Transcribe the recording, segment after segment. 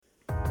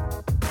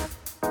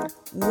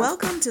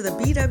Welcome to the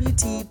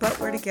BWT But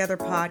We're Together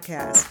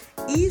podcast.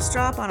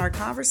 Eavesdrop on our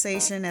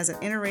conversation as an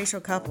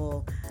interracial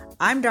couple.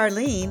 I'm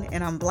Darlene,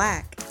 and I'm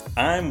Black.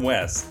 I'm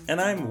Wes,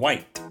 and I'm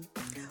white.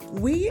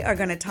 We are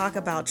going to talk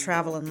about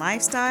travel and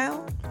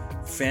lifestyle,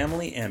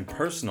 family and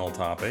personal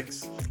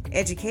topics,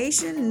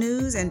 education,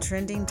 news, and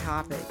trending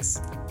topics.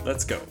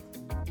 Let's go.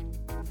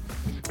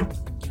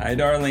 Hi,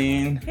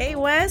 Darlene. Hey,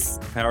 Wes.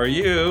 How are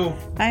you?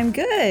 I'm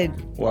good.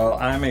 Well,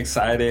 I'm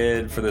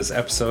excited for this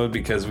episode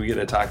because we get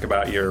to talk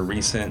about your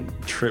recent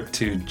trip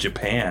to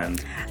Japan.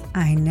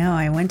 I know.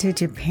 I went to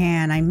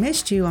Japan. I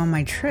missed you on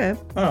my trip.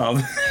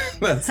 Oh,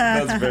 that's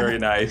very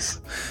nice.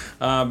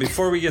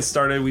 Before we get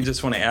started, we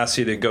just want to ask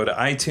you to go to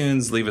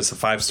iTunes, leave us a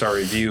 5-star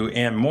review,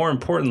 and more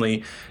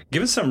importantly,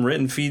 give us some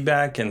written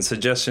feedback and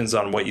suggestions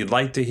on what you'd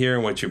like to hear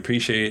and what you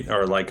appreciate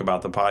or like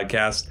about the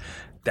podcast.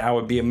 That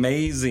would be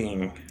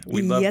amazing.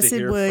 We'd love to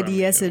hear from you.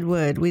 Yes, it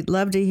would. We'd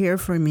love to hear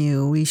from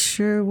you. We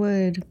sure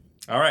would.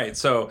 All right,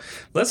 so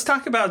let's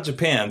talk about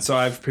Japan. So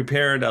I've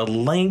prepared a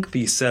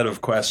lengthy set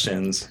of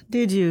questions.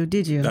 Did you?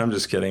 I'm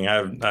just kidding. I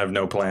have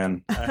no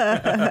plan.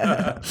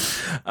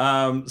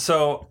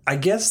 So I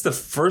guess the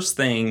first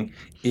thing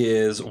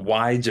is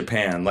why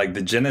Japan? Like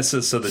the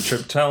genesis of the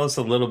trip. Tell us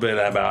a little bit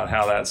about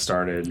how that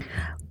started.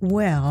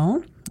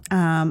 Well,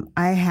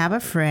 I have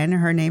a friend.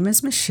 Her name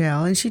is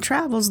Michelle, and she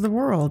travels the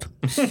world.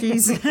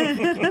 She's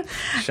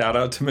Shout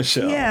out to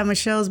Michelle. Yeah,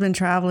 Michelle's been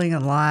traveling a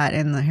lot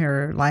in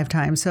her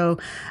lifetime. So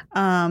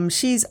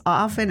she's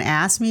often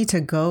asked me to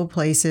go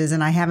places,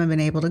 and I haven't been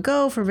able to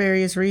go for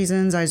various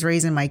reasons. I was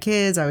raising my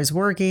kids. I was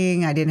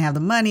working. I didn't have the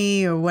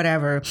money or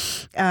whatever.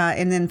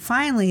 And then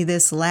finally,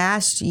 this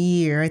last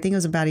year, I think it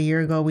was about a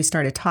year ago, we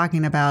started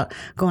talking about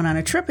going on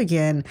a trip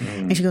again.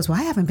 And she goes, well,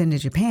 I haven't been to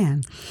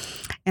Japan.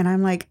 And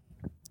I'm like,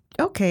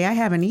 okay, I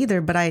haven't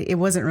either, but it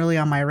wasn't really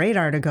on my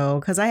radar to go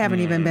because I haven't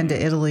even been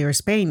to Italy or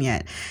Spain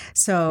yet.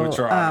 So, which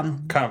are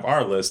kind of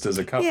our list as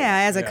a couple.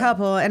 Yeah, as a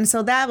couple. And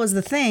so that was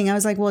the thing. I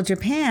was like, well,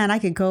 Japan, I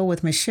could go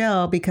with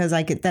Michelle because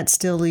that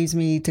still leaves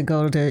me to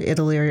go to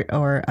Italy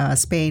or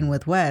Spain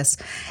with Wes.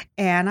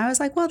 And I was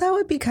like, well, that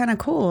would be kind of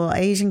cool.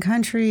 Asian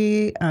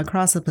country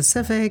across the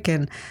Pacific.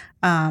 And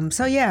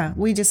so, yeah,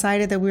 we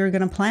decided that we were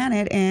going to plan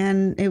it,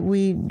 and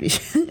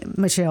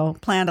Michelle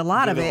planned a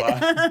lot of it.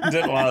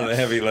 Did a lot of the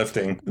heavy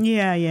lifting.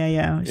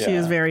 Yeah. She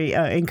was very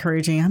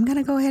encouraging. I'm going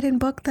to go ahead and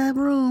book the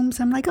rooms.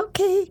 I'm like,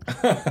 okay.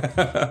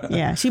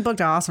 Yeah, she booked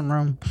an awesome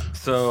room.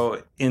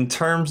 So in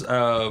terms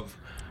of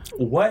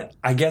what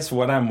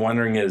I'm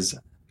wondering is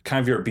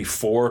kind of your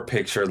before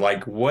picture.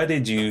 Like, what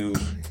did you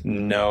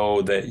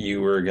know that you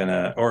were going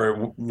to,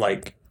 or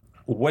like,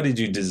 what did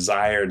you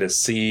desire to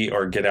see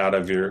or get out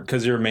of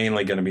because you're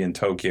mainly going to be in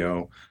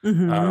Tokyo.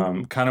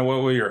 Mm-hmm. Kind of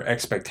what were your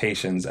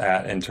expectations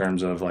in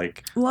terms of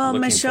like, well,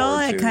 Michelle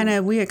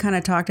we had kind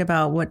of talked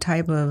about what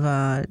type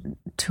of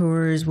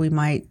tours we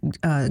might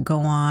go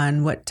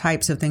on, what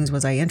types of things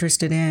was I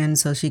interested in.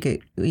 So she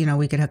could,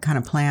 we could kind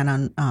of plan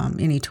on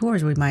any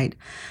tours we might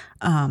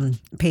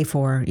pay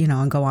for,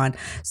 and go on.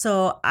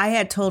 So I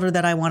had told her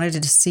that I wanted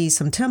to see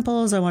some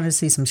temples. I wanted to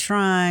see some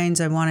shrines.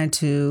 I wanted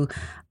to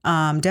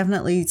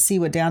definitely see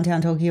what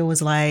downtown Tokyo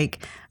was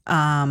like.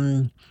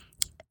 And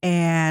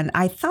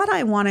I thought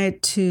I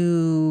wanted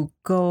to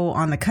go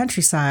on the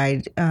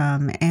countryside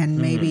and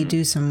maybe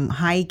do some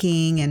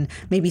hiking and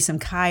maybe some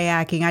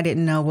kayaking. I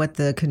didn't know what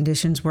the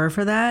conditions were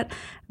for that,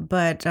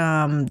 but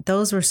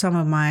those were some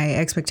of my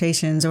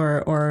expectations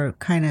or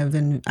kind of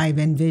I've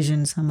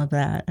envisioned some of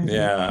that.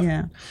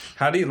 Yeah.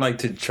 How do you like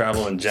to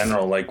travel in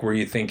general? Like, were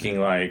you thinking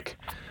like,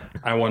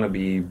 I want to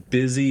be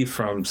busy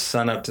from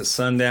sunup to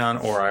sundown,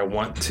 or I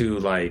want to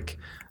like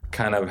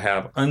kind of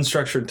have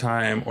unstructured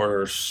time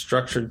or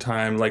structured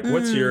time? Like,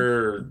 what's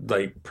your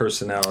like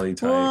personality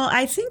type? Well,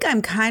 I think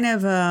I'm kind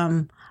of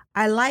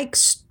I like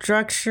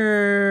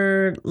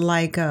structure,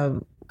 like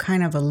a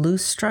kind of a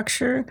loose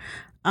structure.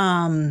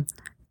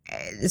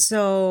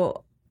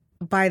 So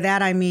by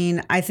that I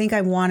mean I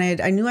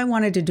knew I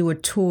wanted to do a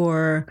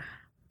tour.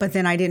 But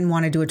then I didn't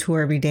want to do a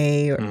tour every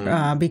day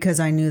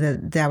because I knew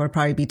that would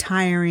probably be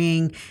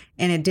tiring,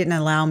 and it didn't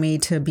allow me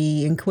to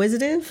be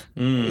inquisitive,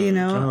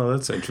 Oh,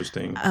 that's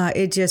interesting.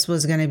 It just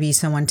was going to be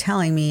someone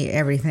telling me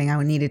everything I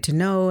needed to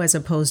know, as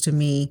opposed to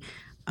me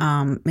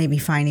maybe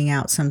finding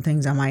out some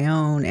things on my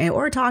own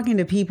or talking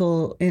to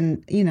people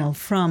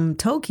from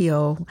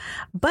Tokyo.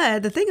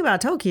 But the thing about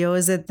Tokyo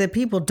is that the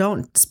people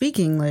don't speak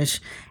English.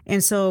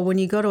 And so when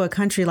you go to a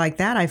country like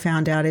that, I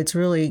found out it's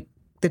really,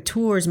 the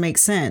tours make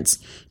sense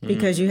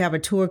because you have a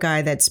tour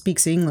guide that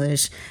speaks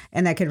English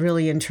and that could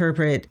really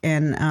interpret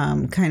and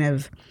kind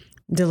of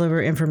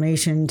deliver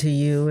information to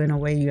you in a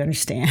way you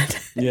understand.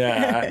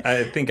 Yeah,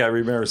 I think I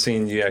remember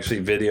seeing you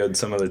actually videoed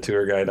some of the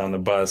tour guide on the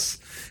bus,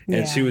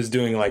 and she was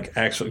doing like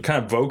actual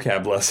kind of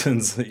vocab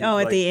lessons. Oh,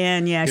 at the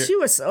end, yeah. She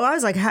was. I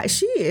was like,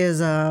 she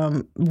is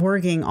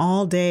working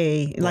all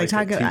day, like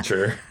talking a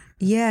teacher.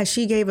 Yeah,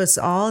 she gave us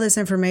all this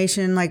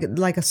information, like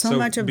so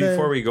much of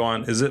before the. we go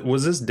on,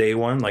 was this day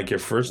one, like your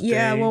first day?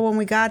 Yeah, well, when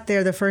we got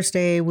there, the first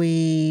day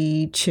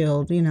we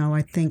chilled.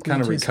 I think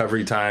Kind of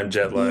recovery time,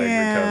 jet lag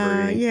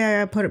recovery.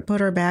 Yeah, put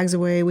our bags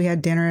away. We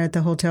had dinner at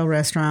the hotel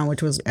restaurant,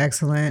 which was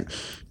excellent.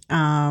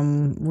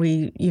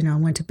 We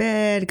went to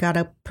bed, got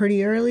up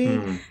pretty early,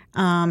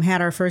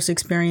 had our first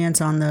experience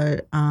on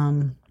the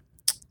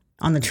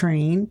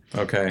train.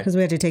 Okay. Because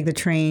we had to take the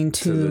train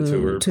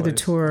to the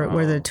tour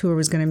where the tour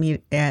was going to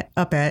meet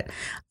up at.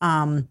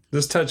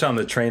 Let's touch on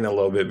the train a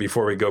little bit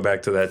before we go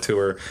back to that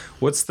tour.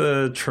 What's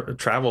the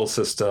travel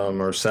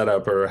system or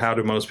setup, or how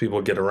do most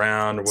people get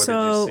around? What did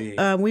you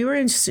see? We were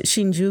in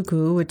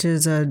Shinjuku, which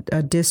is a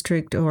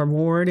district or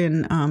ward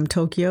in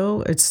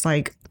Tokyo. It's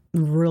like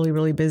really,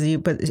 really busy,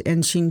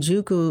 and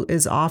Shinjuku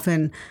is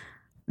often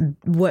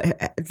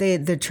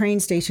the train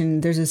station.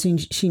 There's a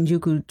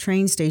Shinjuku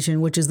train station,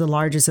 which is the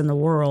largest in the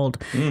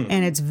world,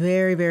 and it's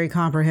very, very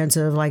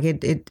comprehensive. Like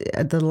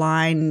the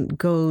line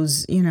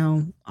goes,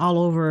 all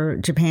over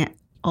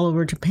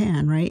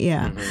Japan, right?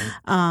 Yeah.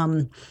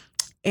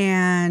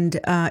 And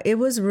it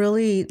was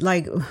really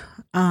like,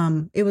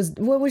 it was.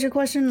 What was your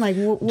question? Like,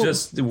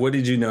 just what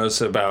did you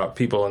notice about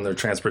people and their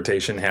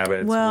transportation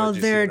habits? Well,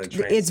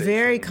 it's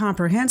very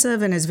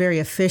comprehensive and it's very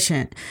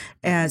efficient.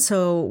 And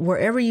so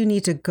wherever you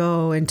need to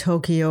go in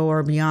Tokyo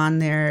or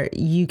beyond there,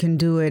 you can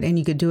do it, and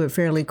you could do it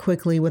fairly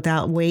quickly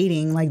without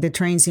waiting. Like the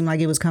train seemed like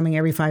it was coming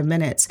every 5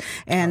 minutes,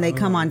 and they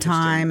come on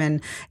time.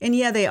 And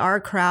yeah, they are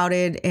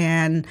crowded,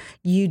 and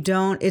you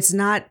don't. It's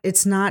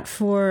not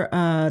for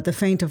the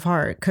faint of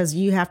heart, because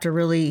you have to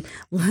really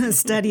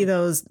study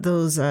those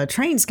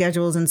train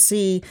schedules and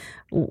see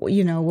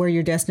where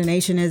your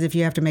destination is. If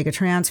you have to make a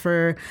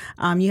transfer,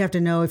 you have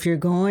to know if you're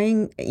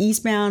going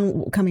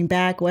eastbound, coming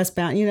back,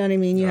 westbound. You know what I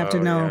mean? You have to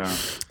know. Yeah.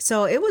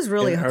 So it was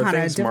really kind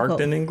of difficult.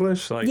 Marked in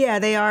English? Yeah,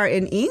 they are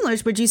in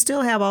English, but you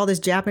still have all this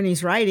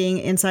Japanese writing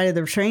inside of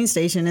the train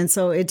station, and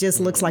so it just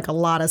looks like a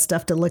lot of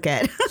stuff to look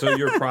at. So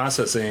you're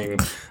processing,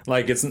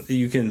 like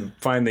you can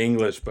find the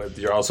English, but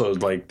you're also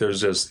like there's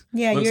just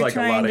looks like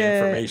a lot of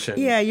information.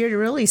 Yeah, you're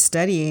really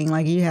studying.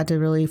 Like you had to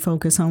really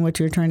focus on what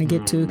you're trying to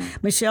get to.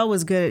 Michelle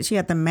was good. She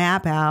had the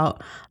map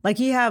out. Like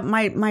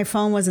my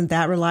phone wasn't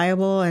that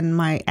reliable, and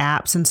my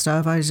apps and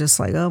stuff, I was just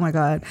like, oh my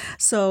God.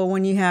 So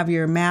when you have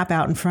your map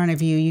out in front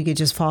of you, you could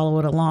just follow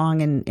it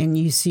along, and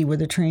you see where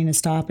the train is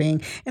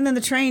stopping. And then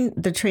the train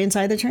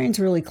side of the train is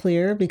really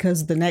clear,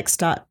 because the next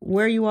stop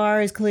where you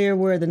are is clear,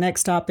 where the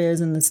next stop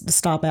is, and the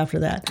stop after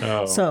that.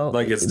 Oh, so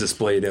like it's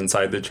displayed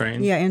inside the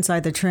train? Yeah,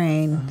 inside the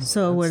train.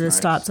 So where the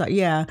stops are.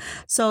 Yeah.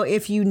 So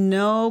if you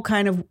know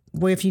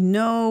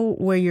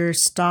where your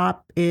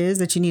stop is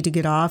that you need to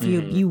get off,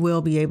 you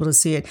will be able to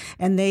see it.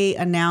 And they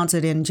announce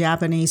it in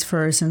Japanese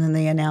first, and then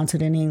they announce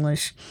it in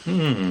English.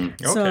 Okay,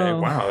 so,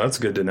 wow, that's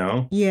good to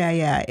know.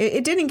 Yeah.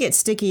 It didn't get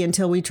sticky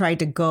until we tried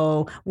to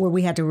go where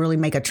we had to really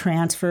make a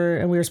transfer,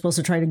 and we were supposed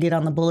to try to get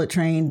on the bullet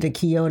train to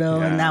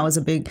Kyoto, and that was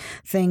a big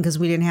thing because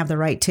we didn't have the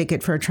right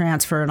ticket for a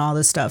transfer and all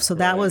this stuff. So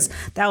that was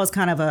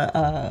kind of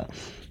a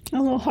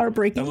little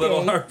heartbreaking.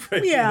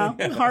 Yeah,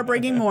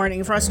 heartbreaking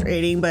morning,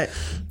 frustrating, but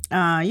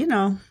that's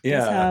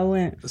how it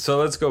went. So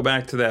let's go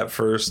back to that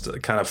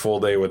first kind of full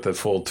day with the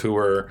full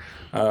tour.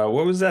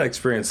 What was that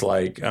experience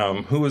like?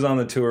 Who was on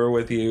the tour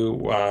with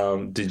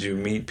you? Did you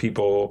meet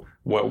people?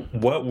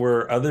 What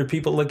were other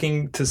people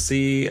looking to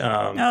see?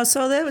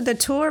 So the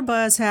tour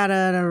bus had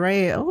an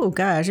array. Oh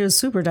gosh, it was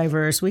super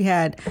diverse. We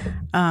had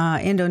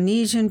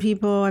Indonesian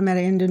people. I met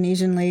an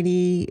Indonesian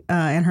lady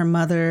and her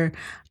mother.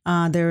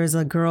 There was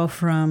a girl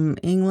from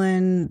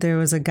England. There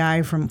was a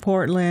guy from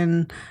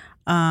Portland.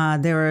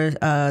 There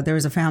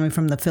was a family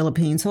from the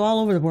Philippines. So all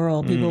over the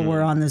world, people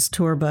were on this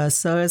tour bus.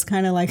 So it's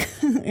kind of like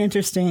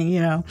interesting,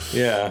 Yeah.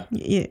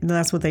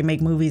 That's what they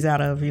make movies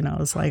out of,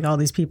 It's like all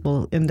these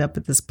people end up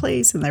at this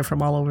place, and they're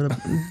from all over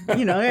the,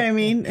 you know what I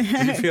mean?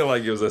 Did you feel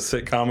like it was a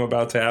sitcom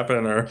about to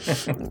happen, or?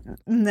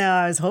 No,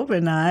 I was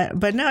hoping not.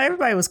 But no,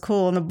 everybody was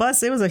cool. And the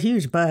bus, it was a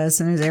huge bus,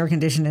 and it was air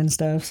conditioned and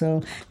stuff.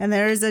 So, and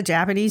there's a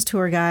Japanese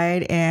tour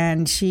guide,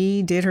 and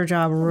she did her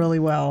job really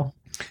well.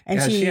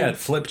 And she had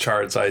flip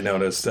charts, I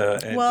noticed,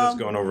 and just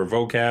going over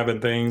vocab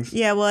and things.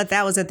 Yeah, well,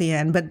 that was at the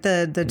end. But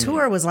the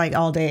tour was like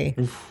all day.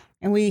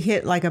 And we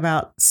hit like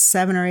about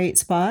 7 or 8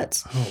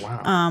 spots. Oh,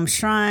 wow.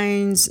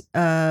 Shrines,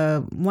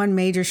 one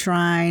major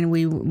shrine.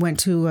 We went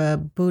to a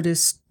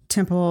Buddhist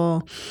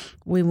temple.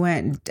 We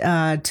went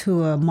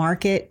to a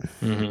market.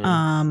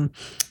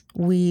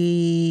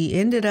 We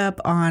ended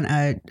up on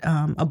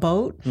a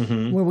boat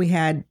where we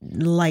had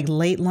like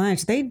late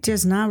lunch. They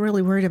just not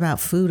really worried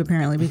about food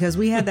apparently, because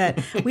we had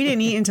that. We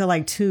didn't eat until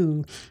like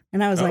 2,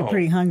 and I was like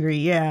pretty hungry.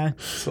 Yeah,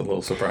 it's a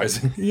little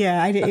surprising.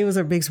 Yeah, it was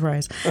a big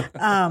surprise.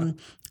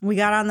 We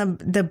got on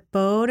the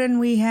boat, and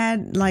we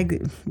had like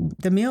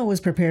the meal was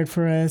prepared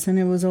for us, and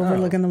it was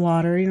overlooking the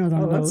water. On the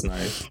boat. That's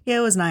nice. Yeah,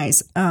 it was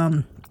nice.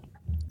 And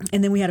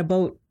then we had a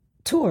boat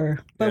tour,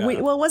 but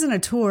it wasn't a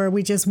tour.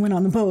 We just went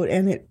on the boat,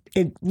 and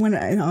it went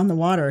on the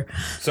water.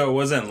 So it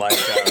wasn't like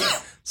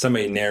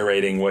somebody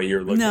narrating what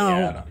you're looking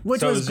at.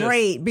 Which So was it's just-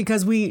 great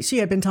because she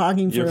had been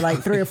talking for like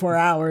 3 or 4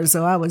 hours,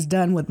 so I was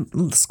done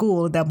with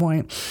school at that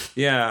point.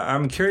 Yeah,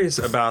 I'm curious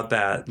about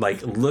that.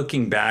 Like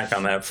looking back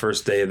on that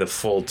first day of the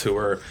full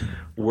tour,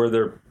 were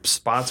there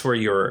spots where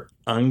you were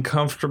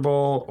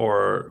uncomfortable,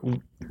 or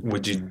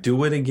would you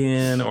do it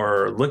again?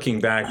 Or looking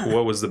back,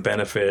 what was the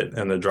benefit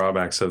and the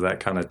drawbacks of that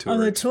kind of tour? On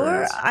the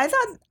tour, experience? I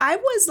thought I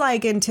was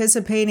like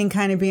anticipating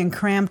kind of being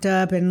cramped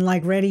up and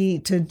like ready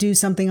to do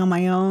something on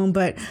my own,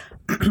 but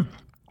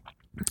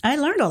I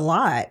learned a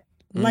lot.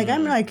 Like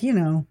I'm like,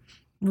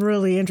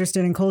 really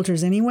interested in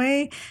cultures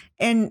anyway.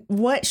 And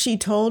what she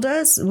told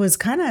us was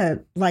kind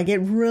of like it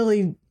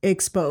really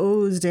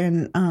exposed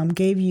and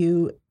gave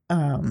you,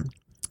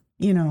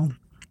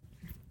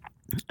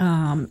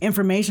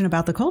 information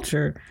about the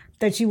culture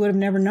that you would have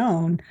never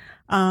known.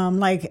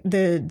 Like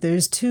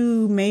there's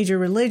 2 major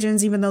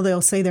religions, even though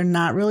they'll say they're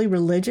not really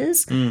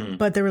religious,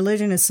 but the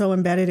religion is so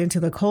embedded into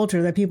the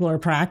culture that people are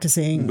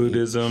practicing.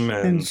 Buddhism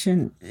and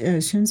Shinto,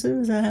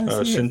 is that how to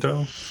say it?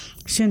 Shinto.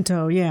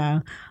 Shinto,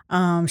 yeah.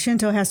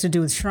 Shinto has to do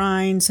with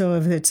shrines. So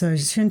if it's a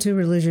Shinto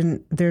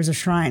religion, there's a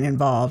shrine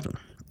involved.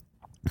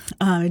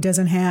 It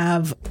doesn't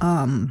have,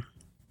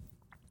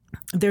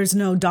 there's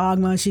no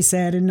dogma, she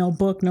said, and no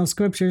book, no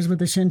scriptures with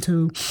the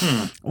Shinto,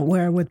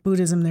 where with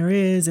Buddhism there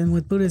is, and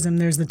with Buddhism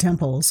there's the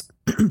temples.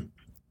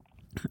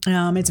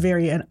 It's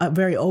a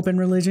very open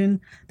religion,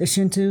 the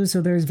Shinto.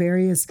 So there's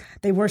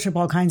they worship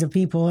all kinds of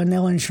people, and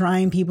they'll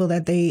enshrine people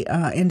that they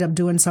end up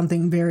doing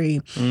something very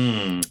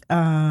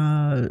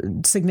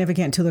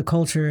significant to the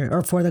culture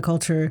or for the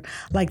culture.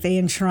 Like they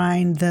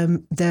enshrine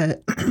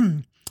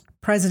the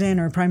president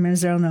or prime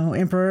minister, I don't know,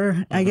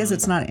 emperor. I guess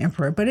it's not an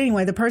emperor, but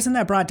anyway, the person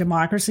that brought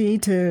democracy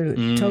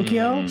to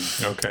Tokyo,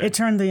 it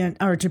turned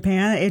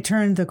Japan, it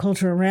turned the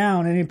culture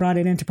around and it brought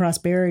it into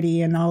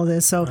prosperity and all of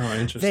this. So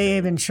they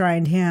have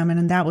enshrined him,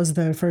 and that was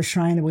the first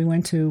shrine that we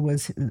went to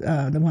was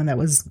the one that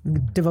was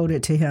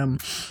devoted to him.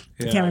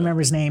 I can't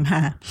remember his name.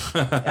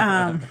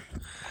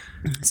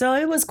 So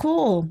it was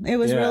cool. It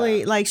was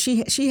really like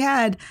she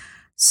had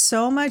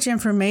so much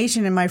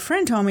information, and my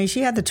friend told me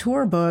she had the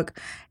tour book.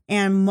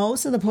 And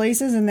most of the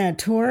places in that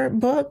tour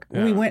book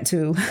we went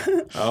to.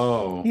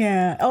 Oh.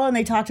 Yeah. Oh, and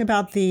they talked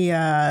about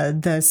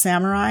the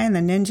samurai and the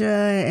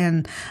ninja,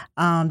 and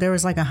there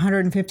was like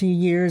 150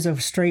 years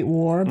of straight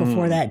war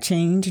before that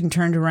changed and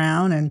turned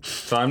around. And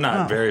so I'm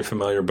not very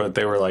familiar, but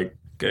they were like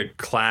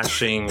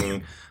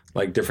clashing,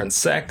 like different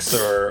sects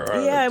or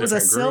yeah, it was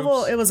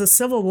a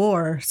civil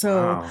war.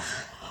 So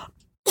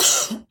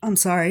I'm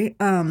sorry.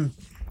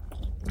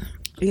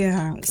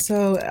 Yeah.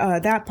 So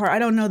that part, I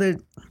don't know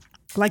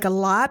like a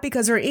lot,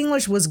 because her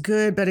English was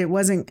good, but it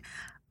wasn't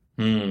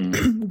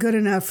good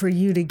enough for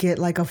you to get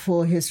like a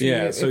full history.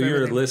 Yeah, so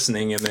you're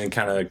listening and then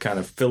kind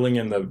of filling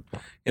in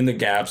the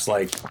gaps.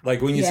 Like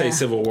when you say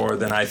Civil War,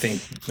 then I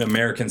think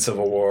American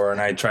Civil War,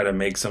 and I try to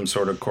make some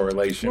sort of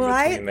correlation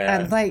between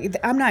that.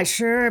 I'm not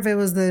sure if it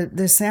was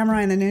the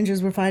samurai and the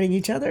ninjas were fighting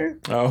each other.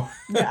 Oh,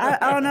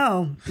 I don't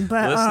know.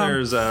 But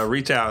listeners,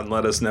 reach out and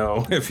let us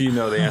know if you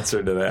know the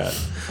answer to that.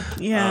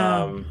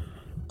 Yeah.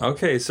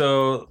 Okay,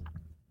 so.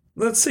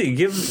 Let's see.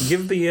 Give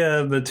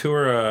the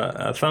tour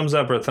a thumbs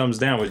up or a thumbs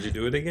down. Would you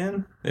do it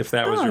again if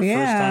that was your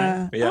first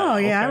time? Yeah. Oh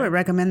yeah, I would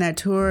recommend that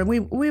tour. We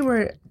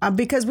were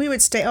because we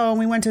would stay. Oh, and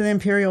we went to the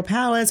Imperial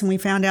Palace, and we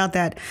found out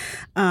that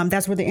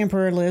that's where the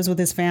emperor lives with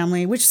his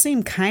family, which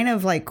seemed kind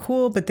of like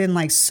cool, but then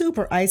like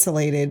super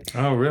isolated.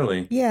 Oh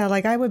really? Yeah.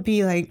 Like I would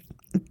be like,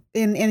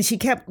 and she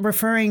kept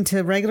referring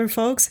to regular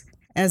folks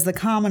as the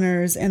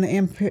commoners and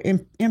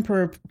the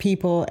emperor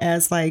people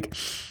as like,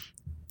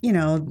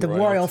 the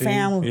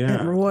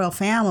royal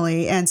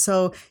family. And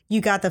so you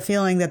got the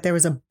feeling that there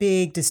was a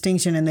big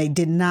distinction and they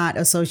did not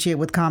associate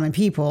with common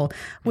people,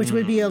 which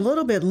would be a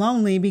little bit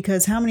lonely,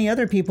 because how many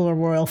other people are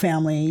royal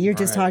family? You're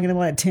just talking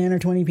about 10 or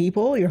 20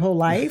 people your whole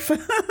life.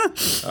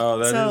 Oh,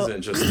 that is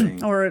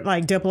interesting. Or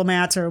like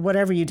diplomats or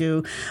whatever you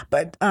do.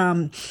 But,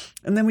 and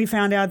then we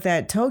found out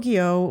that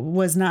Tokyo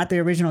was not the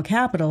original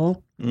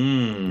capital.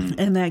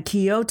 And that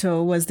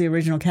Kyoto was the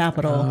original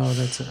capital.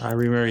 Oh, I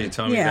remember you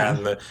telling me that.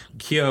 And the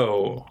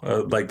Kyo,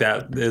 like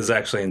that is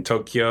actually in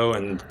Tokyo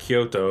and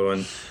Kyoto,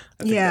 and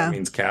I think that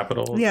means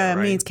capital. Yeah, it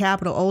means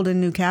capital, old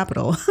and new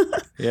capital.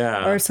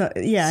 Yeah. Or so,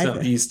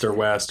 east or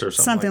west or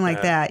something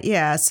like that.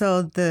 Yeah.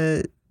 So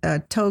the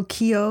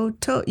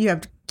you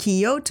have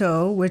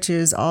Kyoto, which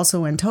is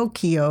also in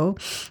Tokyo,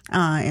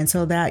 and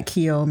so that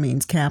Kyo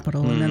means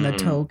capital, and then the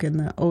Tok and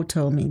the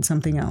Oto means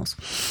something else.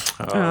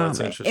 Oh,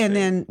 that's interesting. And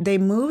then they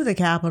moved the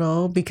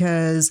capital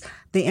because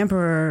the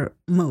emperor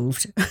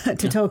moved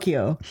to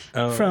Tokyo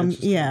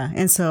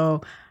and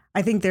so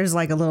I think there's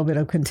like a little bit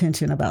of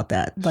contention about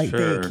that. Like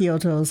the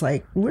Kyoto's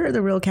like, we're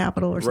the real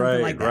capital or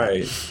something like that.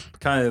 Right.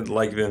 kind of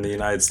like in the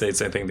United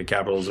States, I think the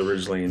capital was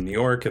originally in New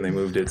York, and they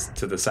moved it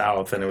to the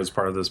South, and it was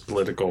part of this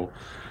political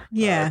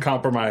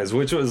compromise,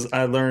 which was,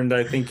 I learned,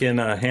 I think, in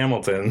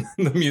Hamilton,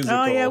 the musical.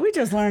 Oh, yeah, we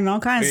just learned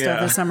all kinds of stuff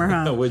this summer,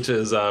 huh? Which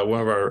is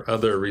one of our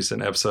other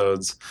recent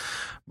episodes.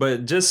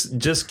 But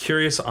just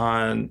curious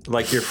on,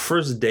 like, your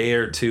first day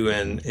or two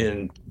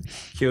in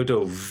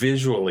Kyoto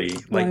visually,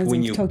 like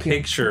when you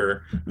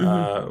picture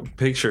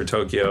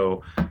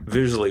Tokyo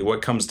visually,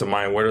 what comes to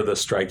mind? What are the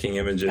striking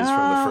images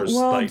from the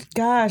first,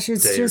 gosh,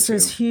 it's just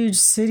this huge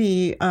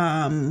city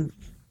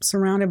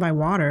surrounded by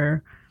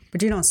water.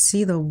 But you don't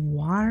see the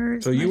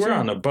water. So you were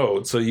on a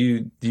boat, so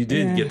you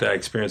did get that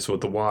experience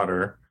with the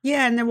water.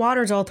 Yeah, and the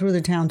water's all through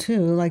the town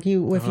too. Like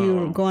if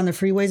you go on the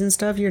freeways and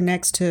stuff, you're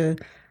next to.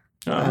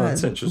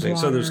 That's interesting.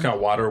 Water. So there's kind of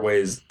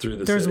waterways through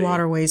the city. There's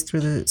waterways through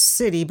the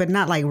city, but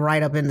not like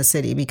right up in the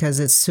city because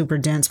it's super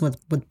dense with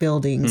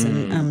buildings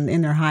and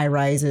in their high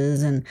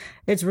rises, and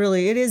it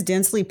is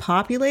densely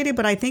populated.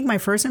 But I think my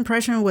first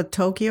impression with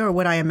Tokyo, or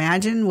what I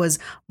imagined, was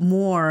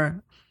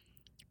more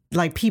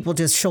like people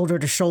just shoulder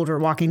to shoulder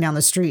walking down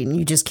the street, and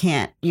you just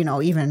can't,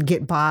 even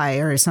get by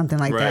or something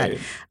like that.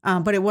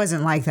 But it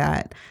wasn't like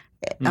that.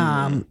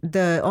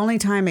 The only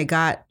time it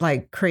got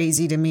like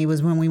crazy to me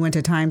was when we went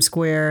to Times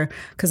Square,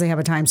 because they have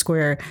a Times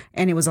Square,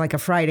 and it was like a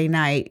Friday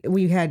night.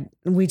 We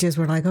just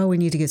were like, oh, we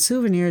need to get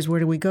souvenirs. Where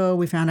do we go?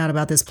 We found out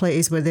about this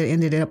place, but it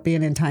ended up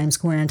being in Times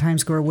Square, and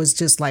Times Square was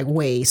just like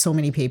so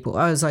many people.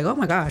 I was like, oh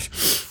my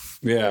gosh.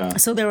 Yeah.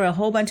 So there were a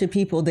whole bunch of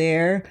people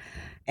there.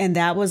 And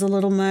that was a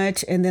little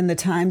much. And then the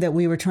time that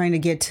we were trying to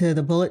get to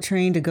the bullet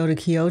train to go to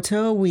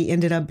Kyoto, we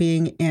ended up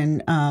being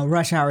in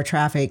rush hour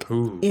traffic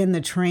in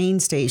the train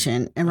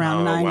station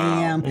around 9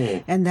 a.m.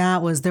 Ooh. And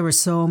there were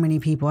so many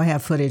people. I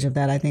have footage of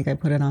that. I think I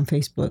put it on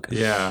Facebook.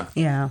 Yeah.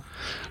 Yeah.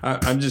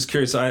 I'm just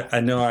curious. I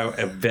know I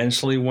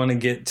eventually want to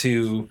get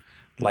to,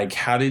 like,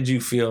 how did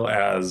you feel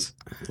as,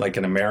 like,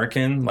 an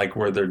American? Like,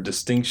 were there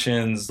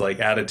distinctions, like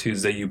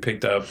attitudes that you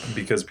picked up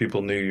because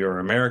people knew you're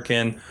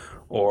American?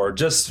 Or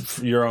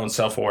just your own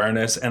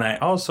self-awareness. And I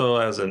also,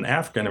 as an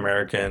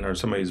African-American or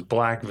somebody who's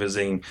Black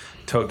visiting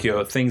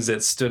Tokyo, things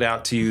that stood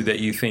out to you that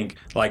you think,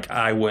 like,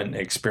 I wouldn't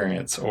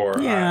experience. Or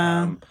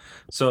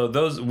so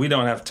those, we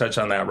don't have to touch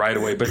on that right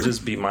away, but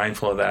just be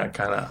mindful of that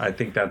kind of. I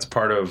think that's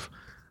part of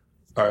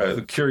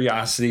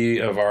curiosity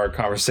of our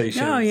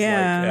conversation. Oh,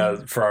 yeah.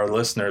 Like, for our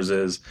listeners,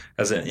 is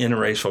as an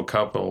interracial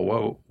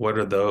couple, what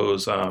are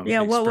those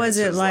what was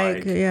it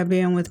like?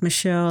 Being with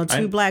Michelle,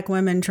 two Black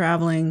women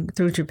traveling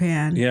through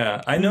Japan.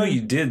 Yeah, I know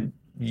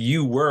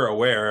you were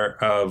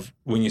aware of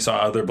when you saw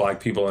other Black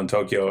people in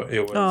Tokyo.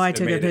 I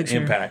took a picture.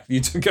 Impact. You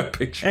took a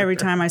picture every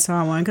time I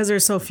saw one, because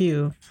there's so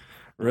few.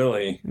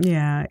 Really?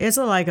 Yeah, it's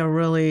like a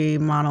really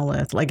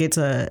monolith. Like, it's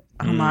a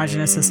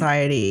homogenous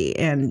society,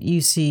 and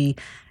you see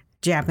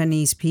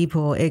Japanese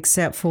people,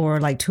 except for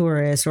like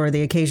tourists or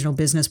the occasional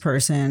business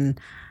person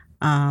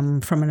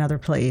from another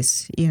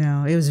place.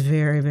 It was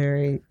very,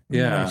 very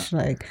much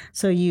like,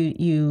 so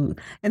you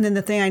and then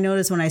the thing I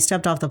noticed when I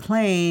stepped off the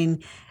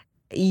plane,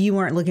 you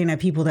weren't looking at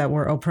people that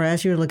were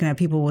oppressed. You were looking at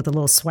people with a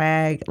little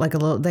swag, like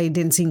they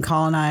didn't seem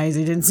colonized.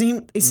 It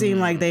seemed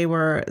like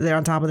they're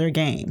on top of their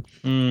game.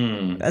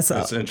 That's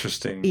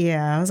interesting.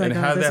 Yeah, I was like, and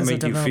how did that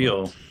make you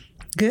feel?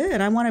 Good.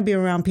 I want to be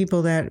around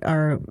people that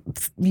are,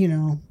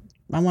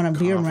 I want to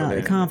be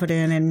around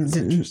confident, and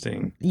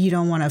interesting. You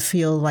don't want to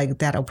feel like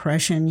that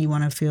oppression. You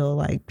want to feel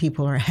like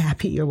people are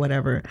happy or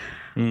whatever.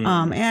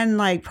 And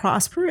like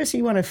prosperous,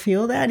 you want to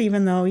feel that,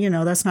 even though,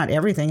 that's not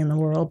everything in the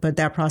world, but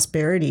that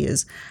prosperity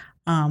is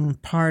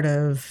part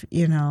of,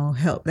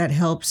 help that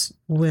helps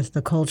with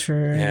the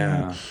culture.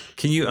 Yeah. And,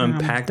 can you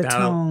unpack that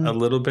a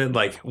little bit?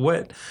 Like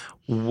what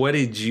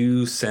did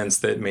you sense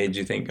that made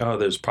you think, oh,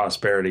 there's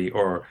prosperity,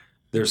 or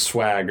there's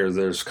swag, or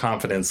there's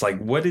confidence? Like,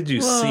 what did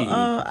you see?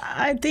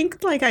 I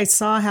think, like, I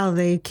saw how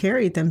they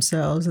carried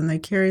themselves, and they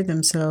carried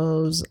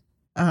themselves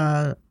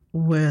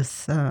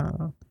with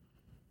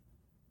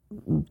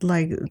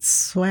like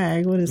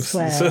swag. What is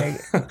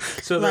swag?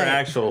 So their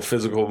actual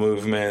physical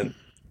movement.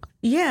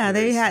 Yeah,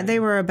 they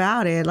were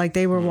about it. Like,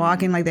 they were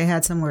walking like they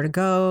had somewhere to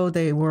go.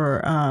 They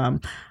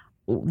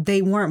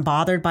weren't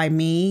bothered by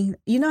me.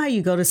 You know how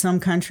you go to some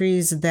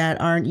countries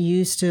that aren't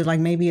used to, like,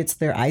 maybe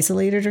they're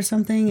isolated or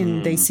something,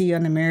 and they see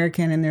an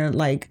American and they're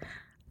like,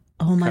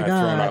 oh my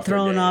God,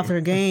 throwing off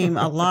their game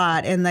a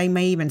lot. And they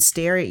may even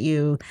stare at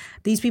you.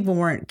 These people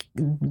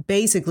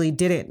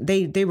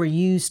they were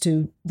used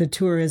to the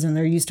tourism.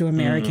 They're used to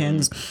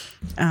Americans.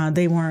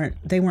 They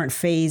weren't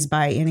fazed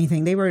by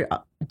anything. They were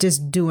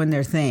just doing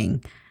their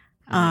thing.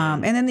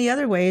 And then the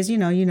other way is,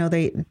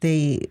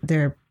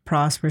 they're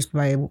prosperous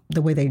by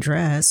the way they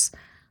dress.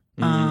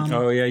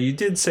 You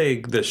did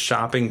say the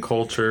shopping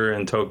culture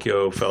in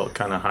Tokyo felt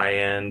kind of high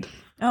end.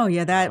 Oh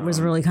yeah, that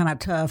was really kind of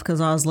tough, because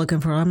I was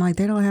I'm like,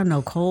 they don't have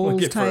no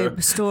Kohl's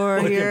type store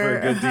here. Looking for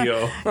a good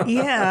deal.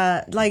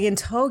 Yeah, like in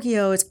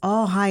Tokyo, it's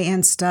all high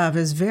end stuff.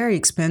 It's very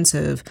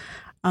expensive.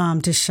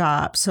 to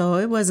shop. So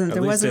it wasn't. At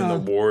there least wasn't in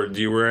the ward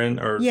you were in,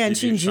 or yeah, in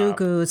did you shop?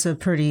 Shinjuku, it's a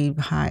pretty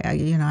high,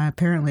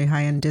 apparently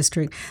high end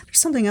district. There's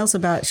something else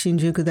about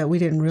Shinjuku that we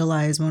didn't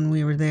realize when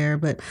we were there,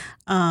 but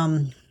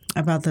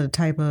about the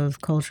type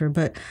of culture.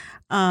 But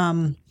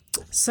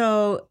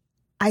so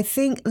I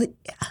think,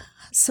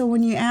 so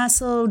when you ask,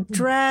 so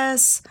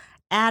dress,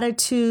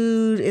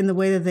 attitude, in the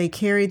way that they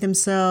carried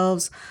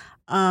themselves,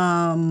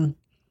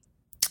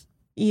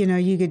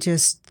 you could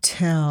just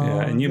tell.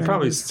 Yeah, and you that it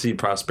probably was- see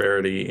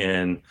prosperity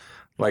in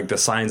like the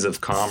signs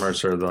of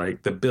commerce or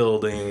like the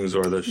buildings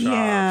or the shops.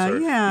 Yeah, or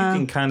yeah. You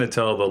can kind of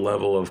tell the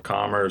level of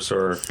commerce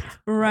or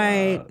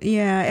Right.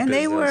 Yeah. And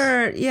they business.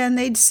 were, and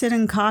they'd sit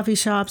in coffee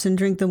shops and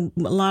drink a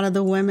lot of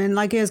the women.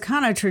 Like it was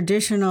kind of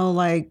traditional,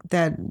 like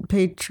that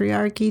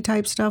patriarchy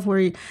type stuff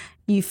where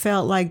you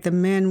felt like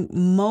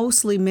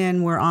mostly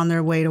men were on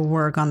their way to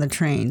work on the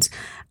trains.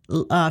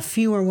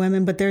 Fewer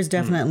women, but there's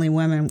definitely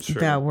women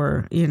that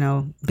were,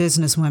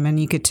 business women.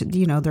 You could,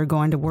 they're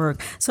going to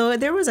work. So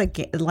there was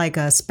like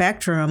a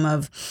spectrum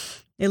of,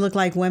 it looked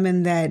like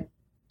women that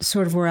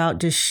sort of were out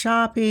just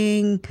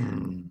shopping,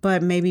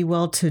 but maybe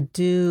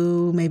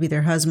well-to-do. Maybe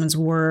their husbands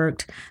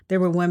worked.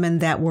 There were women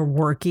that were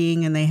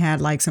working and they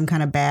had like some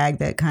kind of bag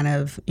that kind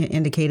of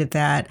indicated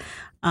that.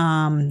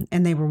 And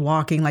they were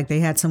walking like they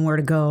had somewhere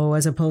to go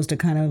as opposed to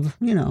kind of,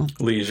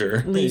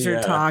 leisure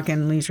leisure talk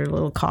and leisure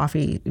little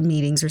coffee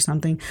meetings or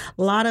something.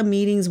 A lot of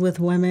meetings with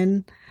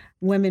women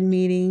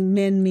meeting,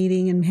 men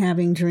meeting and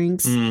having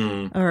drinks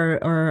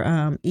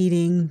or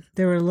eating.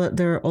 There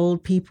were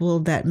old people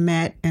that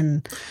met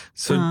and.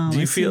 So do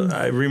you feel?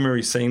 I remember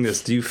you saying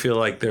this. Do you feel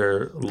like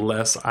they're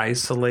less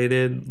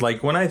isolated?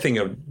 Like when I think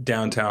of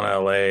downtown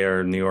LA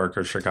or New York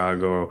or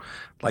Chicago,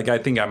 like I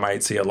think I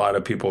might see a lot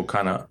of people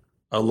kind of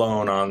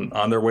alone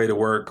on their way to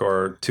work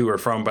or to or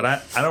from, but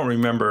I don't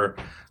remember.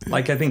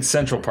 Like I think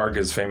Central Park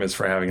is famous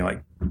for having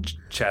like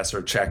chess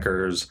or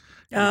checkers.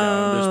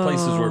 There's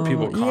places where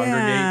people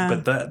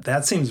congregate, but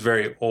that seems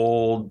very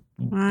old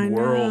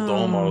world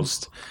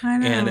almost. I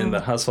know. And in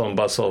the hustle and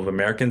bustle of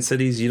American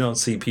cities, you don't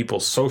see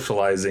people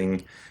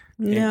socializing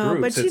in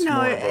groups. But it's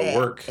more of a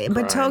work but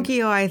grind.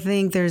 Tokyo, I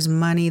think there's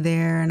money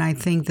there, and I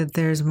think that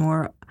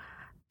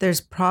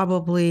there's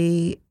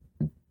probably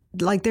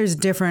like there's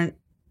different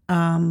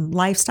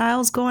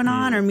lifestyles going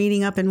on or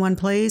meeting up in one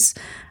place.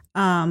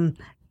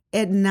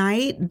 At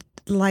night,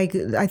 like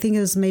I think it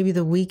was maybe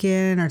the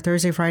weekend or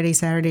Thursday, Friday,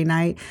 Saturday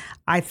night,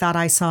 I thought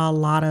I saw a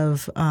lot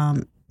of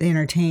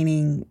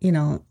entertaining,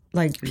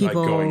 like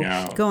people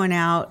going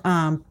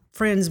out,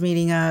 friends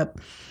meeting up,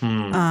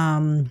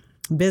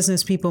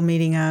 business people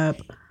meeting up,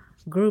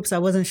 groups. I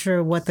wasn't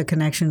sure what the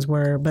connections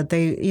were, but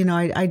they,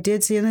 I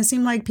did see, and it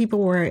seemed like people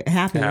were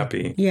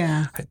happy.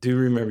 Yeah. I do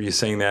remember you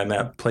saying that, and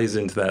that plays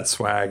into that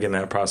swag and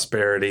that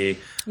prosperity.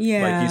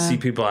 Yeah. Like you see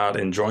people out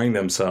enjoying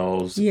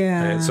themselves.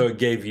 Yeah. And so it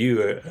gave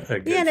you a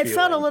good and it feeling.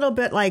 felt a little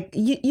bit like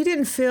you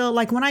didn't feel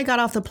like when I got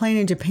off the plane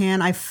in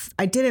Japan,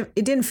 it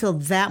didn't feel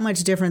that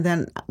much different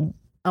than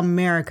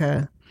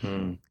America.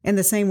 In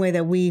the same way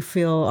that we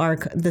feel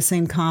the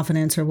same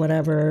confidence or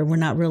whatever. We're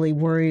not really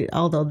worried,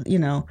 although,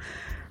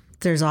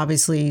 there's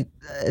obviously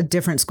a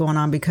difference going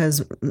on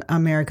because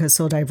America is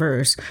so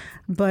diverse.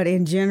 But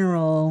in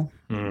general,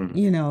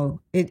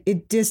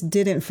 it just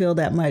didn't feel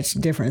that much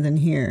different than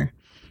here.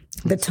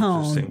 The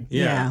tone.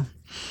 Yeah.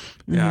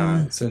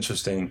 It's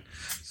interesting.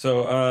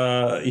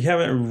 So you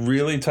haven't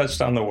really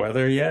touched on the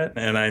weather yet,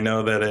 and I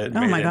know that it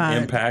made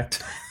an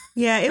impact.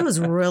 Yeah, it was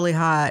really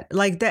hot.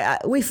 Like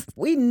that,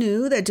 we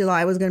knew that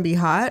July was going to be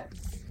hot.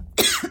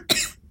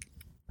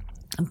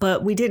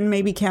 But we didn't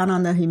maybe count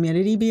on the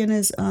humidity being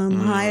as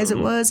high as it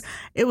was.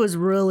 It was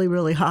really,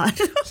 really hot.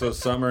 So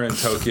summer in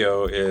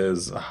Tokyo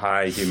is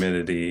high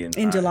humidity.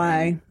 In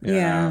July.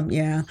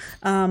 Yeah.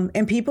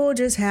 And people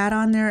just had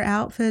on their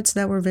outfits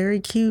that were very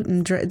cute.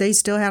 And they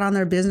still had on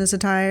their business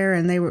attire.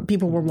 And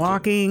people were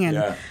walking.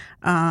 And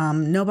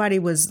nobody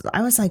was,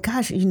 I was like,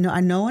 gosh,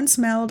 no one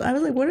smelled. I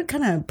was like, what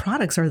kind of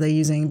products are they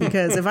using?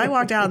 Because if I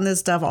walked out in this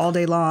stuff all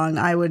day long,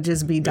 I would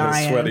just be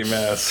dying. A sweaty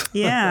mess.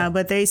 Yeah,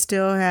 but they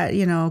still had,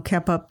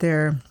 kept up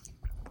their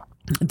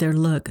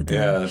look.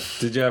 Yeah.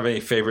 Did you have any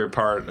favorite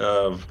part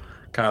of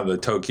kind of the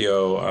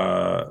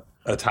Tokyo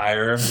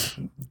attire?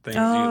 Things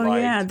you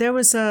liked? Yeah. There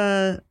was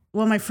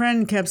my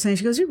friend kept saying,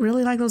 she goes, you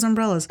really like those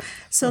umbrellas.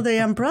 So the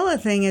umbrella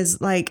thing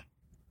is like,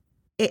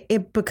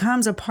 it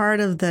becomes a part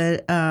of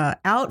the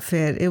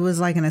outfit. It was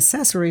like an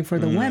accessory for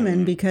the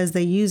women because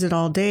they use it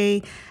all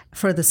day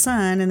for the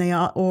sun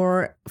and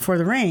or for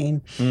the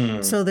rain.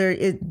 So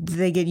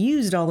they get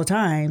used all the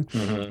time.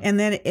 And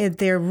then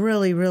they're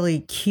really,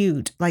 really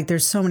cute. Like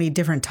there's so many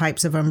different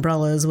types of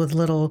umbrellas with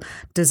little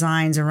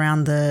designs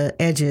around the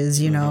edges,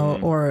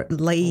 or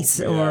lace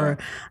or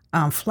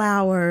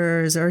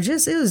flowers or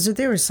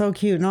they were so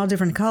cute and all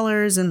different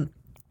colors. And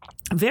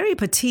very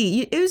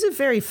petite. It was a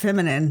very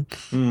feminine,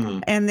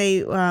 and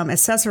they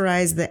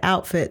accessorized the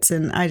outfits,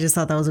 and I just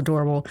thought that was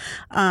adorable.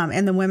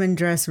 And the women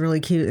dress really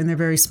cute, and they're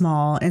very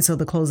small, and so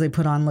the clothes they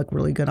put on look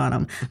really good on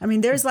them. I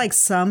mean, there's like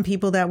some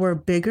people that were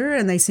bigger,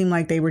 and they seem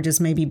like they were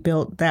just maybe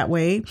built that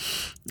way,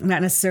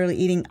 not necessarily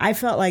eating. I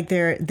felt like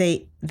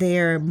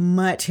they're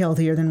much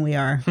healthier than we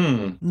are.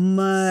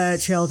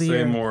 Much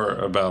healthier. Say more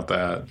about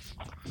that.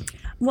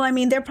 Well, I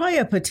mean, they're probably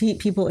a petite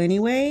people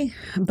anyway,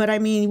 but I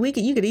mean,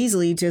 you could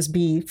easily just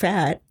be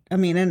fat. I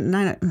mean, and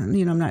not,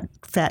 I'm not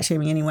fat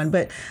shaming anyone,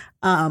 but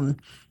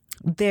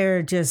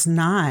they're just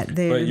not.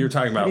 But you're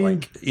talking about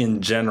like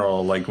in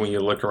general, like when you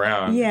look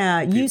around.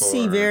 Yeah, you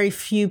see very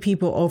few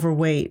people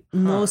overweight.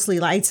 Mostly,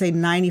 I'd say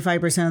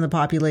 95% of the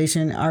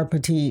population are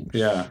petite.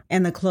 Yeah.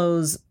 And the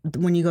clothes,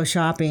 when you go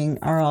shopping,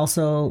 are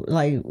also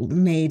like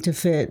made to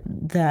fit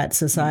that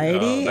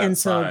society. And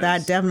so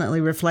that definitely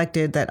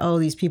reflected that,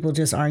 these people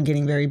just aren't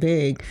getting very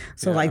big.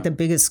 So like the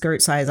biggest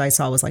skirt size I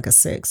saw was like a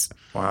 6.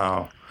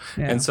 Wow.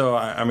 Yeah. And so,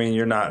 I mean,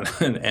 you're not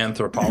an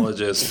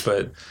anthropologist,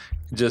 but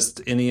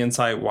just any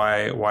insight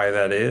why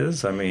that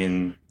is? I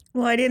mean...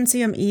 Well, I didn't see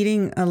them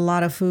eating a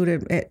lot of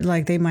food.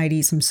 Like they might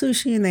eat some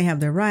sushi and they have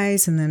their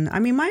rice, and then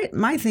I mean,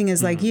 my thing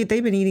is like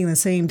they've been eating the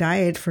same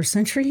diet for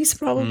centuries.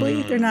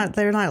 Probably they're not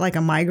like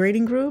a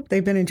migrating group.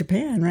 They've been in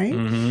Japan,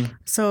 right?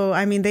 So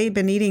I mean, they've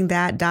been eating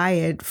that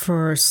diet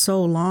for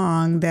so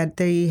long that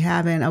they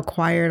haven't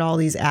acquired all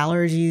these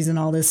allergies and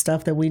all this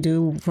stuff that we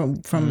do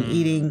from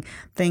eating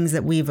things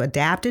that we've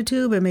adapted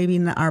to, but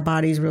maybe our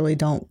bodies really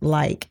don't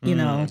like. You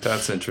know,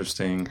 that's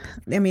interesting.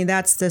 I mean,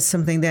 that's just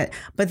something that.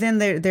 But then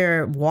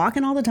they're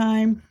walking all the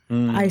time.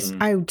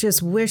 I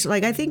just wish,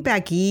 like, I think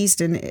back east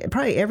and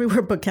probably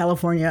everywhere but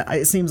California,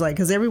 it seems like,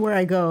 because everywhere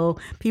I go,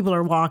 people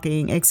are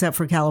walking except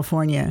for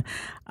California,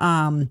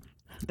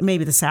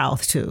 maybe the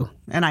South too.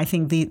 And I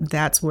think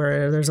that's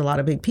where there's a lot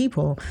of big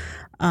people.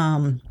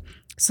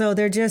 So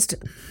they're just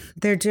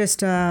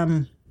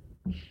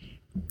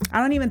I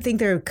don't even think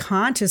they're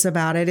conscious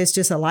about it. It's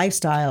just a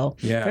lifestyle.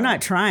 Yeah. They're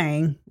not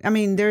trying. I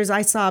mean,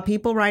 I saw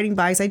people riding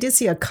bikes. I did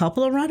see a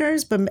couple of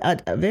runners, but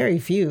very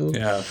few.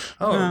 Yeah.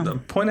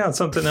 Point out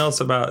something else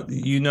about,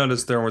 you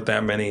noticed there weren't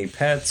that many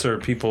pets, or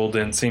people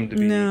didn't seem to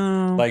be,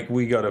 like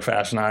we go to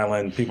Fashion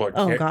Island, people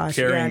are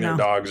carrying their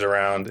dogs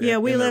around. Yeah,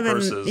 we live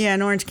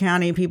in Orange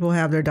County. People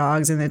have their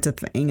dogs, and it's a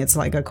thing. It's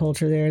like a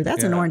culture there.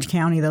 That's in Orange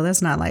County, though.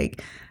 That's not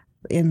like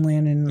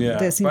inland, and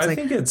that seems I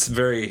think it's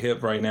very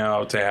hip right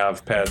now to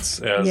have pets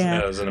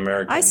as an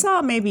American. I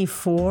saw maybe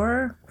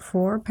four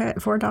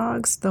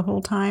dogs the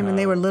whole time, and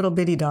they were little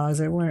bitty dogs.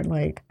 They weren't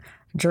like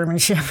German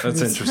Shepherds.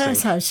 That's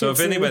interesting. So if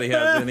anybody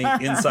has any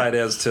insight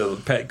as to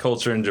pet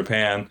culture in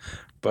Japan.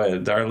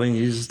 But Darlene,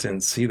 you just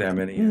didn't see that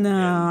many.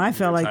 No, I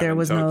felt like there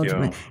was no.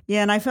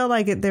 Yeah, and I felt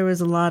like there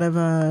was a lot of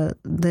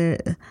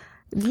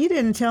You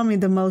didn't tell me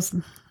the most.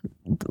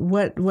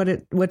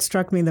 What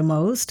struck me the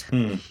most.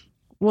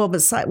 Well,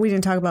 besides, we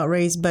didn't talk about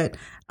race, but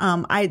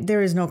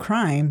there is no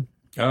crime.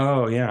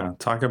 Oh, yeah.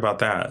 Talk about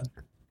that.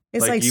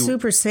 It's like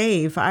super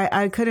safe.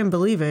 I couldn't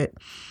believe it.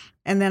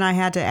 And then I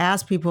had to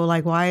ask people,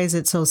 like, why is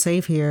it so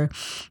safe here?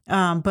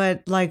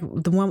 But like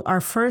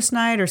our first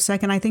night or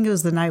second, I think it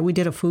was the night we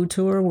did a food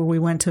tour where we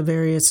went to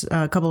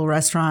a couple of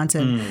restaurants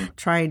and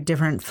tried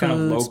different foods.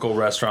 Kind of local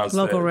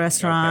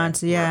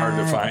restaurants. Yeah.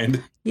 Hard to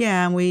find.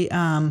 Yeah. And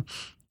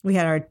we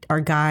had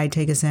our guide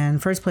take us in.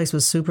 First place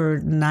was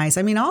super nice.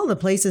 I mean, all the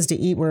places to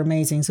eat were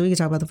amazing, so we could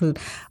talk about the food.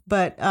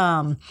 But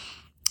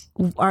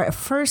our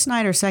first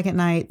night or second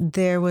night,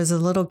 there was a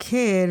little